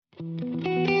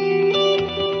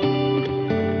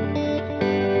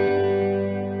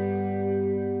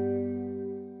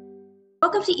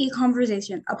Welcome to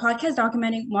E-Conversation, a podcast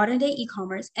documenting modern-day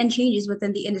e-commerce and changes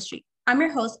within the industry. I'm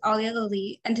your host, Alia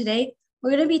Lali, and today we're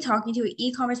going to be talking to an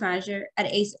e-commerce manager at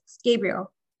ASICS,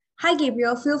 Gabriel. Hi,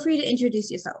 Gabriel. Feel free to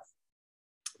introduce yourself.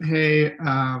 Hey,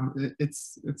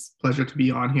 it's a pleasure to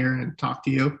be on here and talk to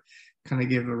you, kind of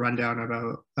give a rundown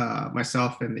about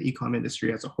myself and the e-com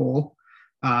industry as a whole.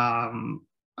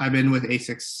 I've been with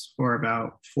ASICS for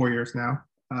about 4 years now.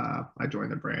 I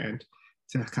joined the brand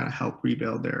to kind of help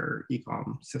rebuild their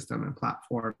e-com system and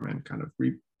platform and kind of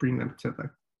bring them to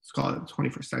let's call it the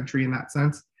 21st century in that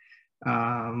sense.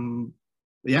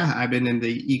 I've been in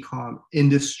the e-com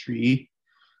industry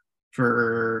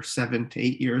for 7 to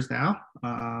 8 years now.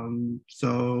 Kind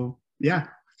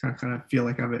of feel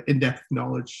like I have an in-depth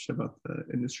knowledge about the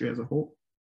industry as a whole.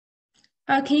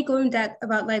 Can you go in depth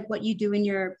about what you do in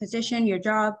your position, your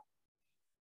job?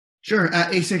 Sure.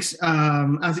 At ASICS,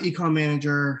 as an e-com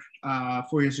manager,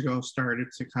 4 years ago, started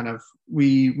to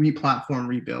we re-platform,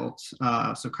 rebuilt.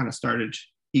 Started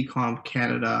e-com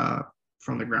Canada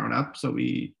from the ground up. So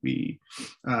we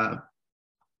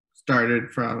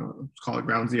started from, let's call it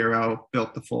ground zero,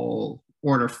 built the full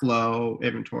order flow,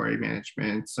 inventory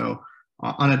management. So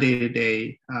on a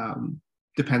day-to-day,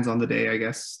 depends on the day, I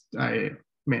guess, I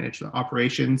manage the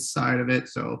operations side of it.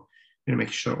 So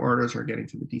making sure orders are getting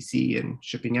to the DC and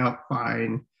shipping out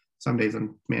fine. Some days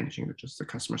I'm managing just the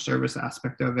customer service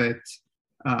aspect of it,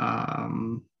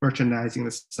 merchandising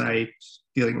the site,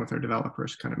 dealing with our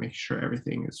developers, kind of making sure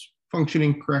everything is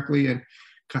functioning correctly and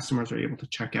customers are able to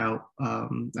check out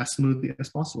as smoothly as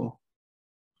possible.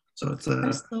 So it's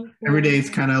every day is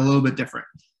kind of a little bit different.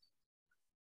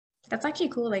 That's actually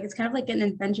cool. It's kind of like an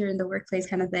adventure in the workplace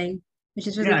kind of thing, which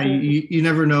is really cool. You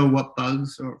never know what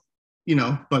bugs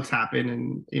happen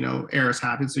and errors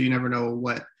happen, so you never know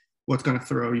what's going to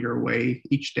throw your way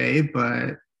each day,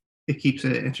 but it keeps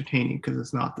it entertaining because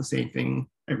it's not the same thing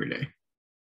every day.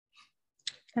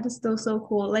 That is still so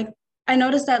cool. I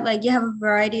noticed that you have a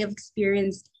variety of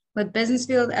experience with business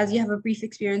field, as you have a brief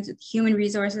experience with human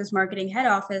resources, marketing, head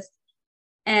office,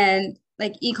 and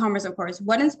e-commerce, of course.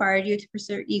 What inspired you to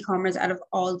pursue e-commerce out of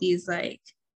all these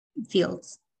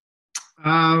fields?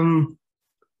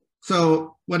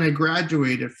 So when I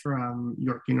graduated from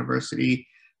York University,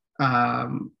 I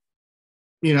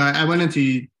went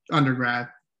into undergrad,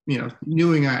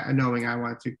 knowing I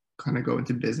wanted to kind of go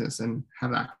into business and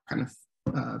have that kind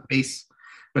of base,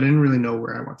 but I didn't really know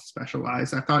where I want to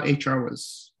specialize. I thought HR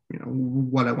was,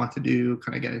 what I want to do,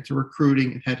 kind of get into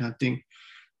recruiting and headhunting.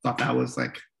 Thought that was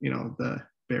the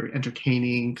very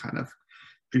entertaining kind of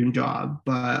dream job.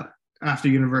 But after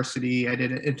university, I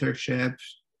did an internship,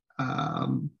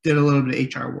 did a little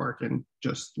bit of HR work and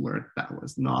just learned that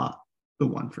was not the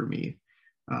one for me.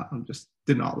 Just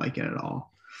did not like it at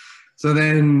all. So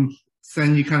then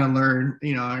you kind of learn,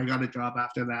 I got a job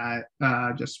after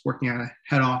that, just working at a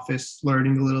head office,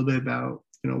 learning a little bit about,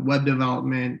 web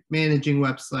development, managing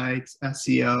websites,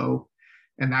 SEO,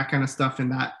 and that kind of stuff.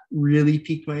 And that really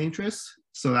piqued my interest.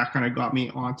 So that kind of got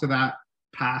me onto that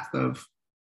path of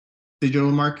digital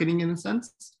marketing in a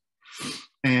sense.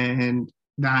 And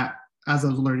that, as I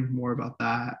was learning more about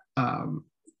that,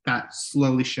 that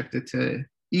slowly shifted to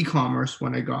e-commerce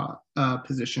when I got a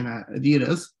position at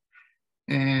Adidas.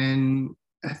 And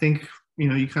I think,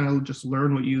 you kind of just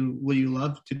learn what you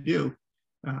love to do.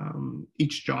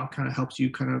 Each job kind of helps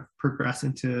you kind of progress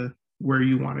into where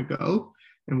you want to go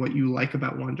and what you like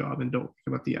about one job and don't like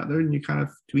about the other. And you kind of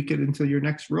tweak it into your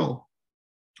next role.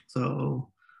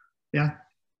 So, yeah.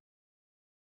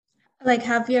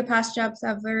 Have your past jobs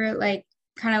ever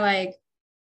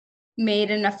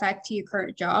made an effect to your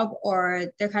current job, or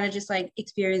they're kind of just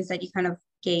experience that you kind of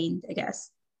gained, I guess?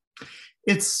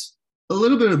 It's a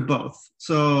little bit of both.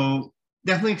 So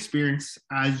definitely experience.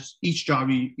 As each job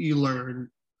you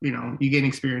learn, you gain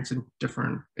experience in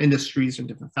different industries and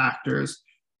different factors.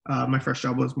 My first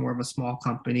job was more of a small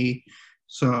company,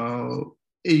 so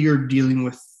you're dealing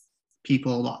with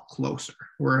people a lot closer.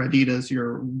 Where Adidas,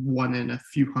 you're one in a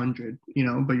few hundred,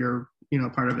 but you're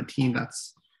part of a team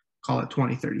that's, call it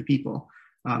 20, 30 people.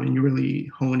 And you really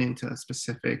hone into a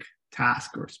specific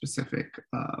task or specific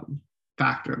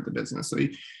factor of the business. So you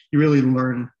really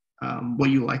learn what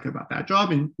you like about that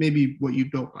job and maybe what you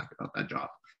don't like about that job.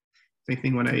 Same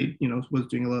thing when I, was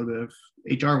doing a little bit of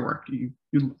HR work, you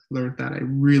learned that I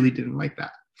really didn't like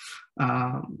that.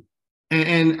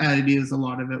 And at Adidas, a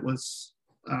lot of it was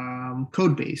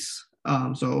code base.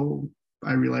 So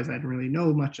I realized I didn't really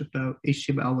know much about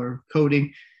HTML or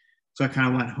coding. So I kind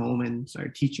of went home and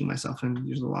started teaching myself, and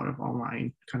there's a lot of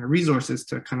online kind of resources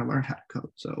to kind of learn how to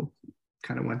code. So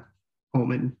kind of went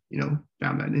home and,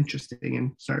 found that interesting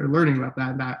and started learning about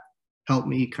that. That helped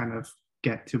me kind of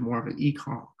get to more of an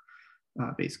e-com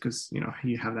base, because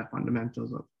you have that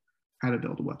fundamentals of how to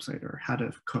build a website or how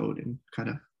to code and kind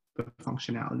of the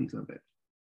functionalities of it.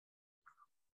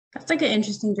 That's like an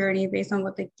interesting journey based on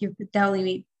what you've been telling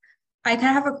me. I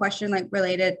kind of have a question like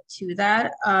related to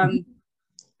that.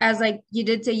 As like you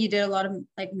did say you did a lot of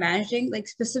like managing, like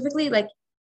specifically like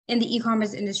in the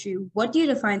e-commerce industry, what do you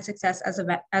define success as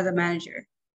a manager?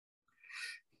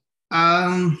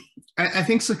 I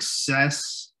think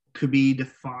success could be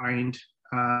defined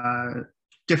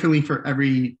differently for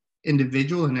every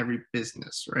individual and every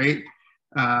business, right?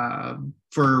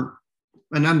 For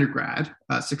an undergrad,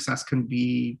 success can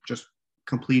be just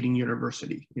completing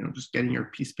university, just getting your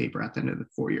piece of paper at the end of the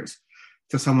 4 years.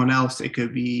 To someone else, it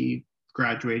could be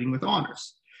graduating with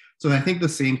honors. So I think the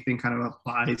same thing kind of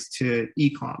applies to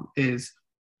e-com. Is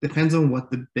depends on what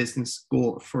the business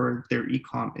goal for their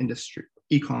e-com industry,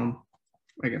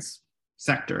 I guess,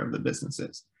 sector of the business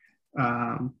is.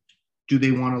 Do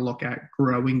they want to look at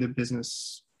growing the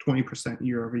business 20%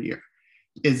 year over year?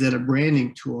 Is it a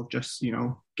branding tool, just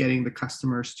getting the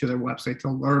customers to their website to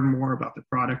learn more about the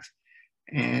product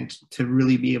and to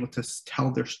really be able to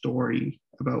tell their story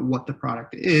about what the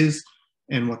product is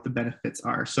and what the benefits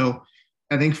are? So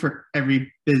I think for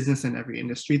every business and every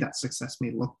industry, that success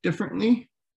may look differently,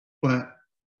 but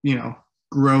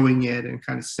growing it and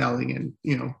kind of selling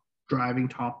and driving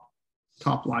top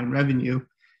line revenue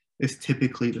is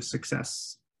typically the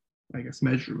success, I guess,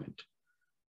 measurement.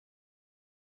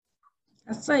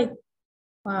 That's like,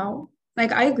 wow.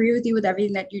 Like I agree with you with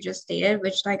everything that you just stated,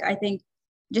 which like I think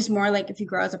just more like if you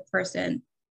grow as a person,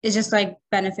 it's just like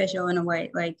beneficial in a way.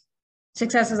 Like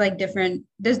success is like different,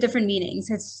 there's different meanings.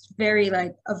 It's very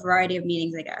like a variety of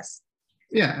meanings, I guess.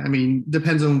 Yeah, I mean,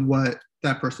 depends on what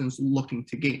that person's looking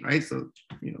to gain, right? So,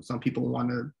 some people want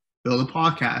to build a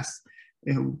podcast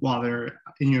while they're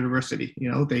in university.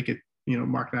 They could,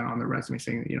 mark that on their resume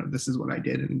saying, this is what I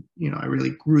did, and I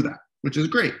really grew that, which is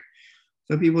great.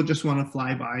 So people just want to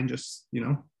fly by and just,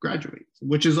 graduate,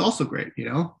 which is also great.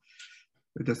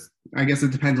 I guess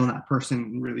it depends on that person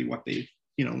and really what they,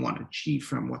 want to achieve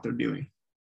from what they're doing.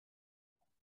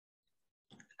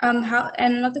 How,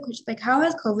 and another question, like how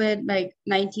has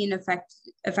COVID-19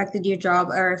 affected your job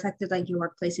or affected like your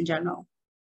workplace in general?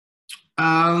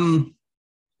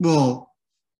 Well,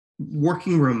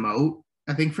 working remote,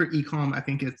 I think for e-com, I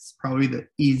think it's probably the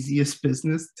easiest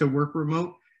business to work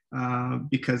remote,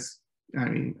 because I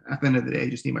mean, at the end of the day, I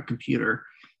just need my computer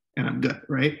and I'm good,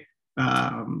 right?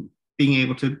 Being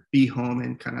able to be home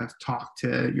and kind of talk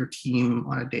to your team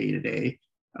on a day-to-day,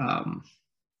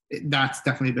 that's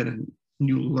definitely been a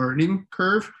new learning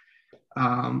curve.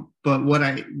 But what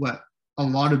a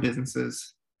lot of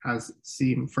businesses has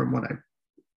seen from what I've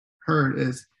heard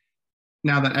is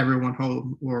now that everyone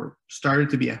home or started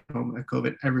to be at home at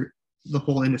COVID, the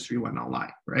whole industry went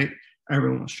online, right?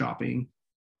 Everyone was shopping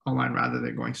online rather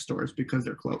than going to stores because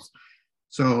they're closed.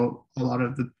 So a lot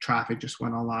of the traffic just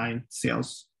went online.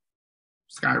 Sales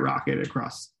skyrocketed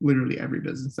across literally every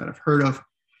business that I've heard of.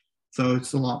 So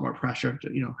it's a lot more pressure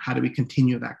to, how do we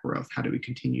continue that growth? How do we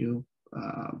continue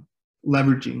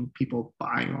leveraging people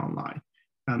buying online,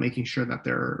 making sure that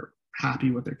they're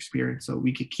happy with their experience so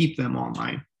we could keep them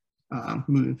online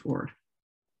moving forward.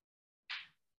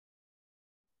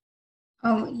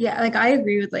 Yeah, like I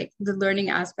agree with like the learning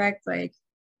aspect. Like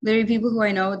literally people who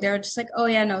I know, they're just like, oh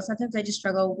yeah, no, sometimes I just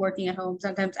struggle working at home.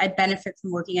 Sometimes I benefit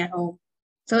from working at home.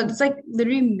 So it's like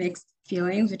literally mixed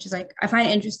feelings, which is like, I find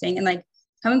it interesting. And like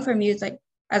coming from you, it's like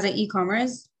as an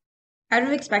e-commerce, I would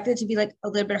have expected it to be like a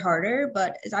little bit harder,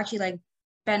 but it's actually like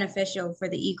beneficial for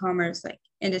the e-commerce like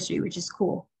industry, which is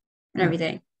cool and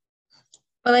everything.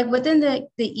 But like within the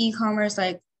e-commerce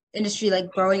like industry,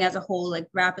 like growing as a whole, like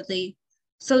rapidly,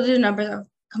 so the number of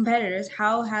competitors,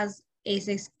 how has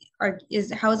ASICS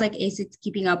how is like ASICS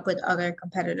keeping up with other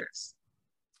competitors?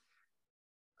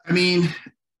 I mean,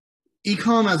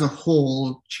 e-com as a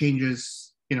whole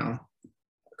changes,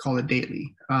 call it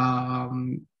daily.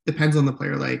 Depends on the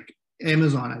player. Like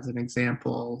Amazon, as an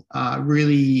example,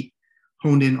 really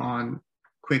honed in on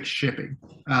quick shipping.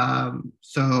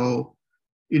 So,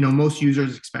 most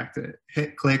users expect to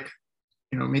hit click,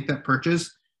 make that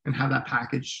purchase and have that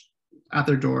package at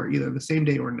their door either the same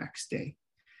day or next day.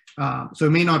 So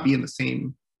it may not be in the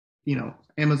same,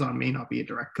 Amazon may not be a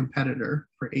direct competitor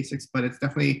for ASICS, but it's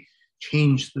definitely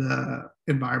changed the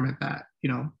environment that,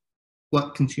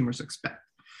 what consumers expect.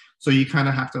 So you kind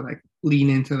of have to like lean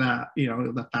into that,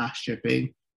 the fast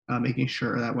shipping, making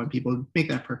sure that when people make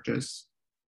that purchase,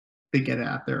 they get it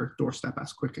at their doorstep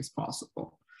as quick as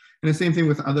possible. And the same thing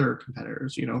with other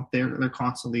competitors, they're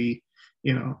constantly,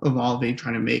 evolving,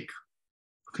 trying to make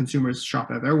consumers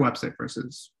shop at their website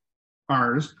versus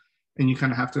ours, and you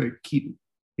kind of have to keep,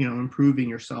 improving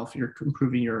yourself. You're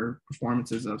improving your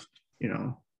performances of,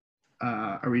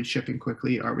 are we shipping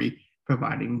quickly? Are we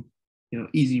providing,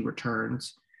 easy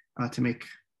returns to make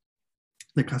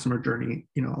the customer journey,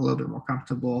 a little bit more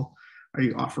comfortable? Are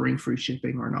you offering free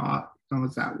shipping or not?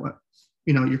 Is that what,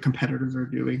 your competitors are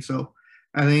doing? So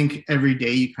I think every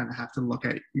day you kind of have to look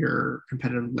at your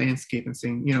competitive landscape and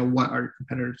saying, what are your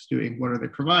competitors doing? What are they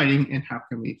providing? And how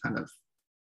can we kind of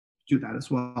do that as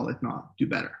well, if not do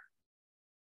better?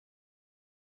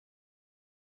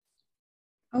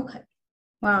 Okay.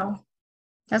 Wow.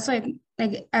 That's like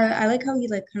I like how you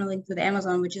like kind of linked with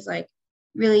Amazon, which is like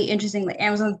really interesting. Like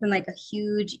Amazon's been like a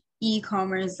huge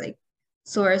e-commerce like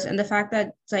source, and the fact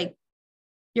that it's like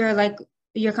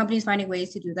your company's finding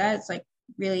ways to do that, it's like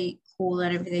really cool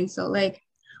and everything. So like,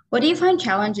 what do you find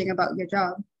challenging about your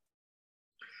job?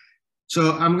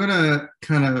 So I'm gonna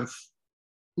kind of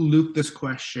loop this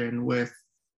question with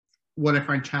what I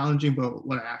find challenging, but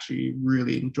what I actually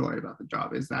really enjoy about the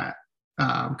job is that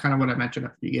kind of what I mentioned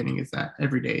at the beginning is that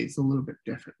every day is a little bit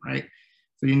different, right?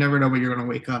 So you never know when you're going to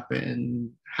wake up and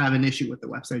have an issue with the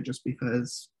website just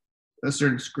because a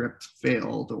certain script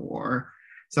failed or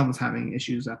someone's having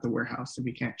issues at the warehouse and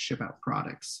we can't ship out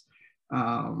products.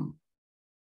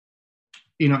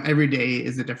 Every day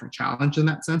is a different challenge in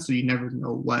that sense. So you never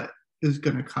know what is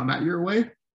going to come at your way.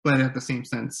 But at the same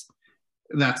sense,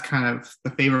 that's kind of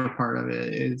the favorite part of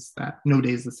it, is that no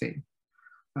day is the same.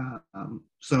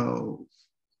 So,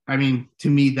 I mean, to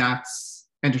me, that's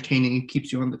entertaining. It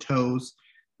keeps you on the toes.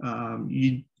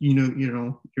 You're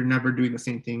never doing the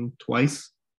same thing twice,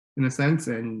 in a sense.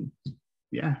 And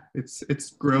yeah,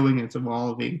 it's growing, it's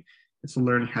evolving. It's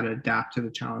learning how to adapt to the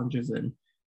challenges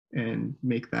and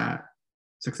make that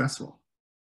successful.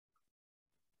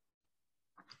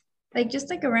 Like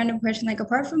just like a random question, like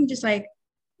apart from just like,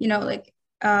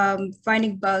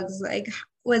 finding bugs, like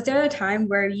was there a time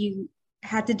where you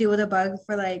had to deal with a bug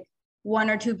for like 1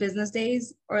 or 2 business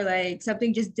days, or like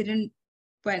something just didn't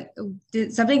like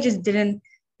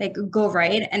go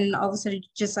right, and all of a sudden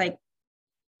just like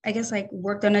I guess like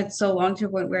worked on it so long to the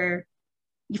point where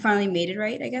you finally made it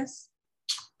right, I guess?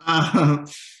 I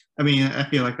mean, I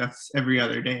feel like that's every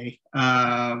other day.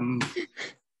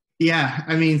 Yeah,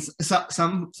 I mean,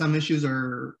 some issues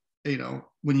are,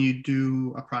 when you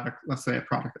do a product, let's say a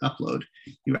product upload,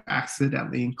 you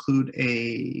accidentally include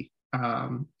an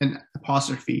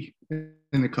apostrophe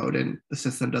in the code, and the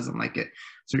system doesn't like it.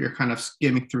 So you're kind of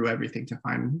skimming through everything to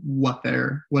find what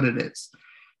it is.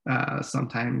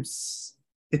 Sometimes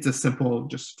it's as simple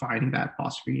just finding that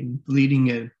apostrophe and deleting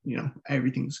it.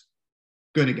 Everything's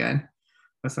good again.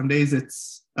 But some days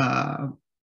it's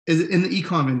in the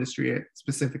e-com industry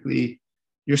specifically,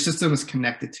 your system is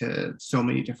connected to so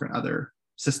many different other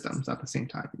systems at the same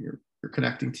time. You're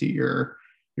connecting to your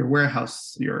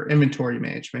warehouse, your inventory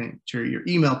management, to your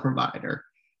email provider.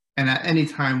 And at any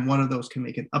time, one of those can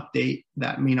make an update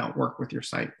that may not work with your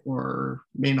site or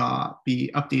may not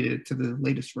be updated to the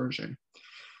latest version.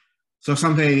 So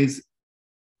some days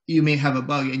you may have a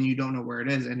bug and you don't know where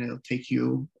it is, and it'll take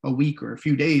you a week or a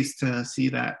few days to see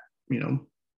that,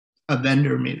 a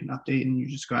vendor made an update, and you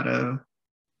just gotta,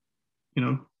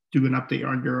 do an update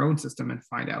on your own system and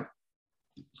find out.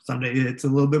 Someday it's a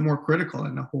little bit more critical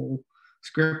and the whole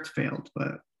script failed,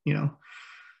 but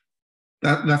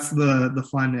that's the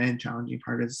fun and challenging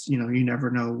part is, you never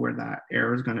know where that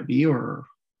error is going to be or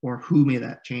who made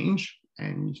that change.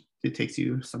 And it takes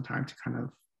you some time to kind of,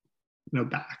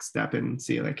 back step and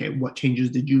see like, hey, what changes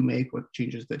did you make? What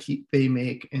changes did they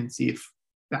make? And see if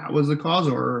that was the cause,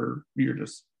 or you're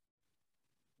just,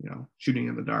 shooting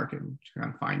in the dark and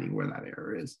kind of finding where that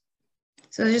error is.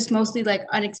 So it's just mostly like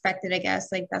unexpected, I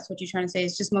guess. Like that's what you're trying to say.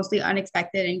 It's just mostly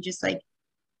unexpected and just like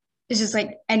it's just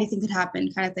like anything could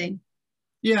happen kind of thing.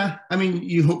 Yeah, I mean,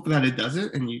 you hope that it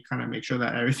doesn't, and you kind of make sure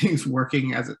that everything's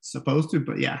working as it's supposed to.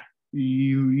 But yeah,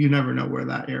 you never know where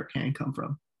that error can come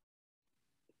from.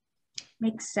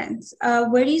 Makes sense.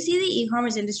 Where do you see the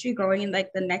e-commerce industry going in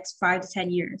like the next 5 to 10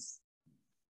 years?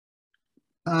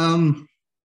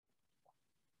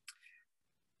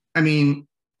 I mean,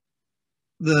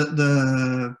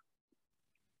 the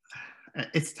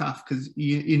it's tough because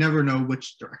you never know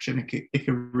which direction it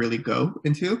could really go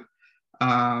into.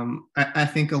 I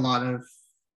think a lot of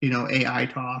AI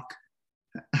talk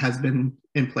has been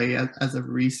in play as of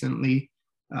recently.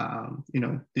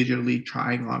 Digitally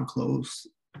trying on clothes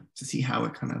to see how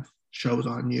it kind of shows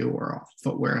on you, or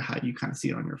footwear, how you kind of see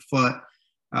it on your foot.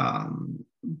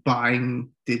 Buying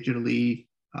digitally,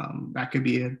 that could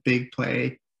be a big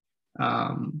play.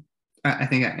 I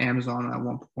think at Amazon at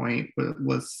one point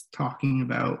was talking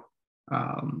about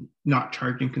not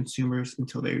charging consumers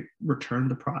until they return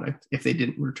the product. If they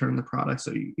didn't return the product,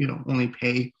 so you know, only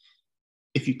pay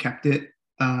if you kept it.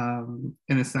 In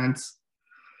a sense,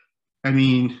 I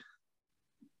mean,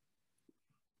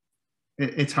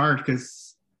 it's hard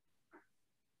because,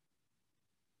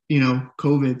 you know,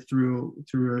 COVID threw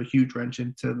a huge wrench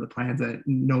into the plans that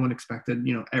no one expected.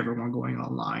 You know, everyone going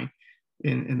online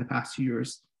in the past 2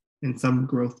 years, and some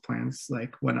growth plans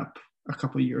like went up a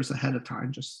couple of years ahead of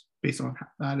time just based on how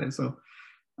that is. So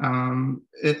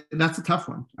that's a tough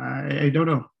one. I don't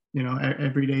know. You know,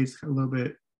 every day is a little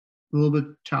bit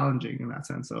challenging in that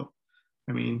sense. So,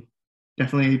 I mean,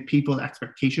 definitely people's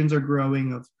expectations are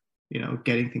growing of, you know,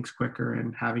 getting things quicker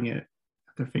and having it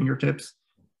at their fingertips.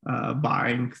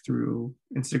 Buying through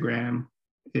Instagram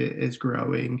is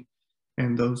growing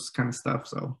and those kind of stuff.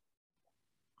 So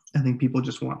I think people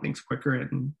just want things quicker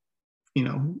and, you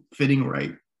know, fitting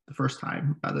right the first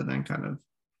time rather than kind of,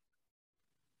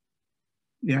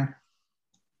 yeah.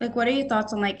 Like, what are your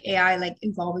thoughts on like AI, like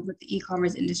involving with the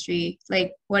e-commerce industry?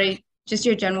 Like, what are just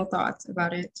your general thoughts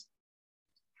about it?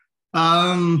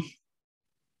 Um,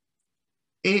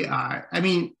 AI, I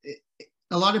mean,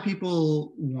 a lot of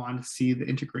people want to see the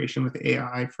integration with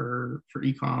AI for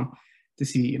ecom to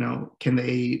see, you know, can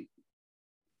they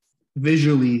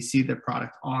visually see the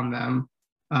product on them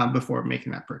before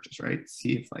making that purchase, right?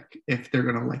 See if they're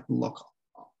gonna like look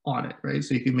on it, right?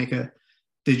 So you can make a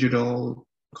digital,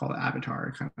 call it avatar,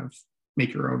 and kind of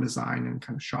make your own design and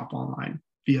kind of shop online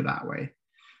via that way.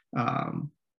 I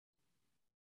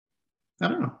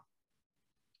don't know.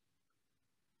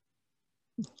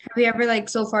 Have you ever like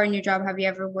so far in your job, have you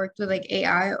ever worked with like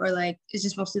AI or like it's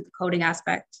just mostly the coding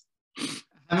aspect?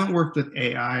 I haven't worked with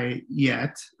AI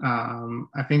yet.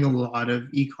 I think a lot of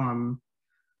ecom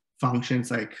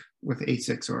functions, like with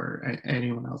ASICS or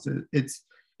anyone else, it's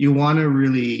you want to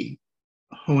really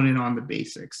hone in on the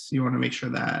basics. You want to make sure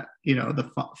that, you know,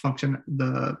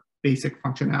 the basic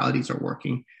functionalities are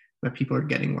working, that people are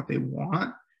getting what they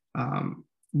want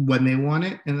when they want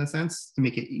it, in a sense, to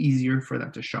make it easier for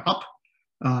them to shop.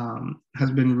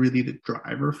 Has been really the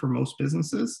driver for most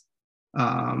businesses.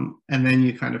 And then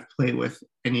you kind of play with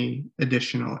any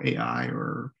additional AI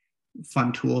or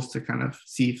fun tools to kind of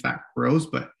see if that grows,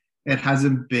 but it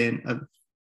hasn't been a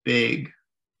big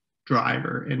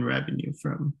driver in revenue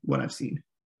from what I've seen.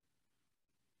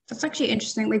 That's actually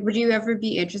interesting. Like, would you ever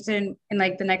be interested in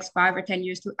like the next 5 or 10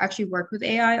 years to actually work with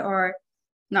AI or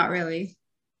not really?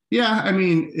 Yeah, I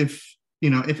mean, if you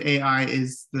know, if AI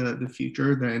is the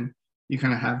future, then you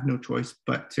kind of have no choice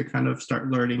but to kind of start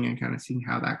learning and kind of seeing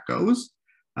how that goes.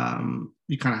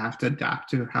 You kind of have to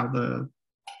adapt to how the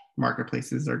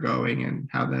marketplaces are going and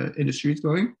how the industry is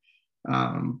going.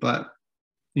 But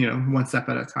you know, one step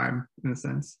at a time, in a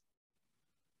sense.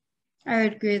 I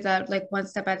would agree with that. Like one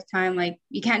step at a time. Like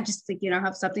you can't just like,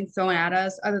 have something thrown at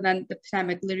us other than the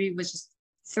pandemic literally was just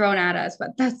thrown at us.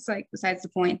 But that's like besides the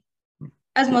point.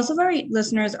 As most of our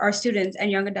listeners are students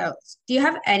and young adults, do you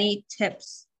have any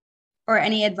tips or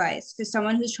any advice for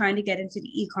someone who's trying to get into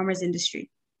the e-commerce industry?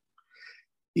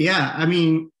 Yeah, I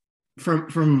mean,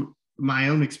 from my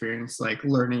own experience, like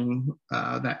learning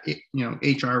that you know,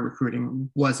 HR recruiting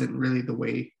wasn't really the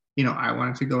way, you know, I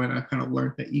wanted to go, and I kind of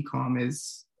learned that e-com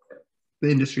is the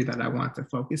industry that I wanted to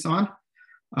focus on.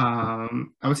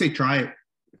 I would say try it.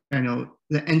 I know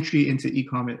the entry into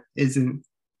e-com it isn't,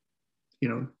 you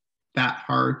know, that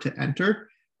hard to enter.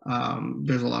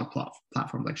 There's a lot of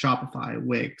platforms like Shopify,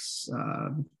 Wix,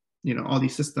 you know, all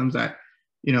these systems that,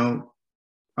 you know,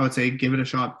 I would say give it a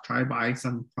shot. Try buying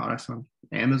some products on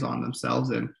Amazon themselves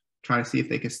and try to see if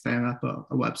they can stand up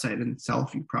a website and sell a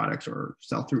few products or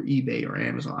sell through eBay or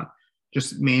Amazon.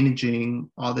 Just managing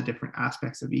all the different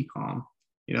aspects of e-com,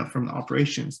 you know, from the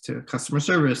operations to customer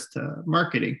service to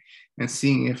marketing, and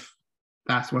seeing if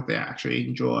that's what they actually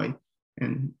enjoy.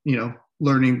 And, you know,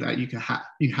 learning that you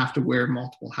have to wear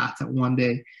multiple hats at one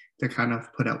day to kind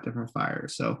of put out different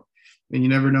fires. So, and you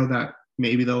never know that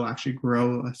maybe they'll actually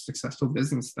grow a successful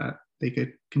business that they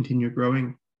could continue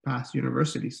growing past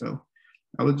university. So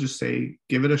I would just say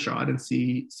give it a shot and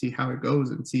see how it goes,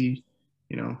 and see,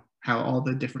 you know, how all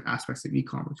the different aspects of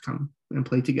e-commerce come and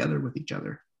play together with each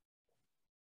other.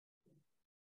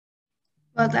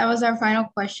 Well, that was our final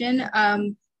question.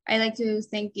 I'd like to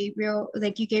thank Gabriel,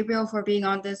 for being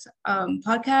on this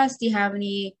podcast. Do you have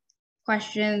any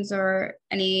questions or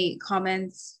any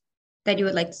comments that you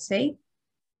would like to say?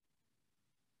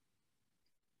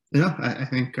 Yeah, I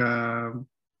think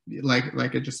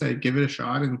like I just said, give it a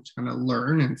shot and kind of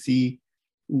learn and see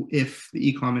if the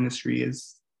e-com industry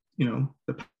is, you know,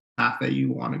 the path that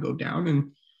you want to go down,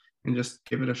 and and just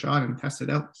give it a shot and test it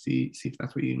out. See if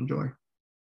that's what you enjoy.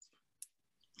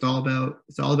 It's all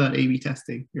about A/B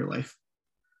testing your life.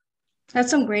 That's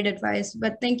some great advice.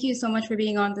 But thank you so much for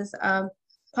being on this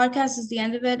podcast. Is the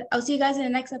end of it. I'll see you guys in the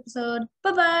next episode.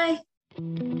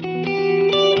 Bye-bye.